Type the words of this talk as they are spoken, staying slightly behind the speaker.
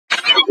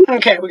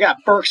Okay, we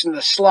got Burks in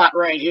the slot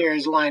right here.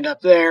 He's lined up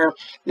there.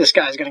 This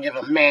guy's going to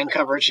give a man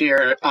coverage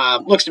here.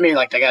 Looks to me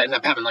like they got to end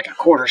up having like a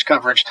quarters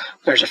coverage.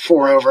 There's a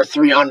 4 over,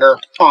 3 under.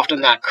 Often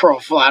that curl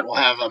flat will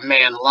have a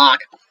man lock.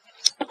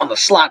 On the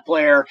slot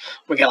player,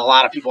 we got a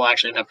lot of people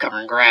actually end up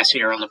covering grass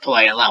here on the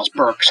play. It allows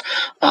Burks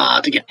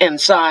to get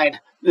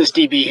inside this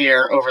DB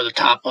here over the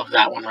top of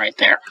that one right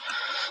there.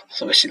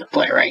 So we see the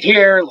play right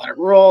here. Let it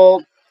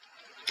roll.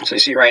 So you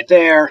see right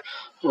there.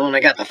 When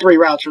I got the 3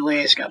 routes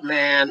released, got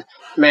man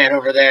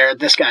over there.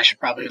 This guy should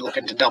probably be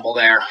looking to double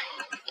there.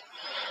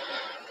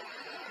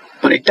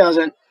 But he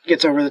doesn't.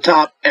 Gets over the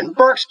top. And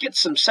Burks gets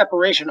some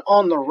separation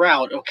on the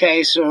route,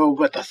 okay? So,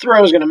 but the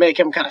throw is going to make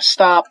him kind of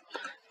stop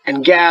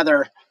and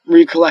gather,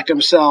 recollect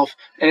himself,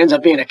 and ends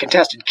up being a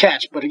contested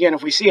catch. But again,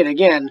 if we see it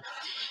again,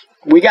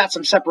 we got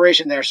some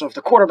separation there. So if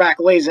the quarterback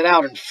lays it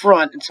out in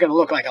front, it's going to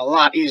look like a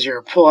lot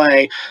easier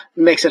play.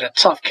 Makes it a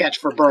tough catch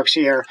for Burks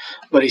here,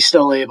 but he's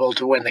still able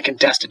to win the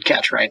contested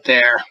catch right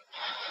there.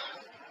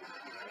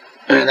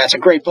 And that's a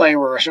great play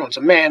where we're showing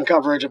some man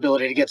coverage,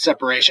 ability to get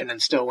separation,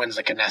 and still wins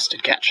the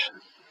contested catch.